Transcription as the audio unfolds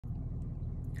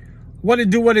What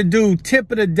it do?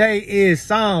 Tip of the day is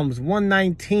Psalms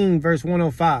 119, verse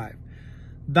 105.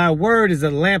 Thy word is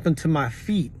a lamp unto my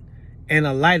feet and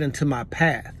a light unto my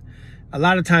path. A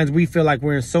lot of times we feel like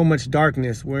we're in so much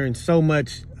darkness. We're in so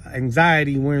much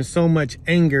anxiety. We're in so much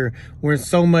anger. We're in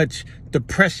so much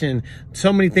depression.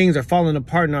 So many things are falling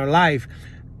apart in our life.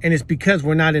 And it's because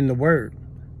we're not in the word.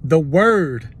 The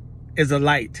word is a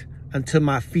light unto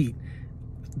my feet.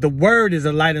 The word is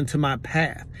a light unto my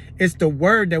path. It's the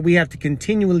word that we have to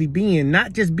continually be in,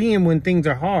 not just being when things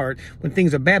are hard, when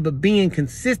things are bad, but being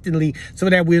consistently so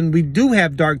that when we do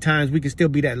have dark times, we can still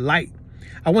be that light.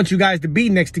 I want you guys to be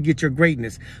next to get your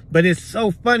greatness. But it's so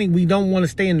funny. We don't want to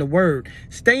stay in the word.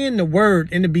 Stay in the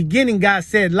word. In the beginning, God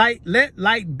said, let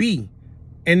light be.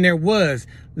 And there was.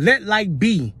 Let light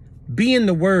be. Be in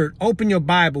the word. Open your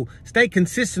Bible. Stay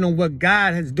consistent on what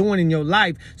God is doing in your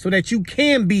life so that you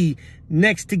can be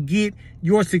next to get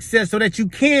your success, so that you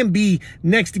can be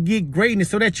next to get greatness,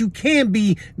 so that you can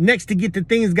be next to get the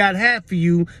things God had for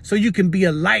you, so you can be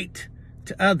a light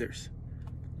to others.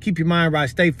 Keep your mind right.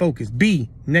 Stay focused. Be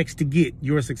next to get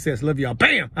your success. Love y'all.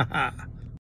 Bam.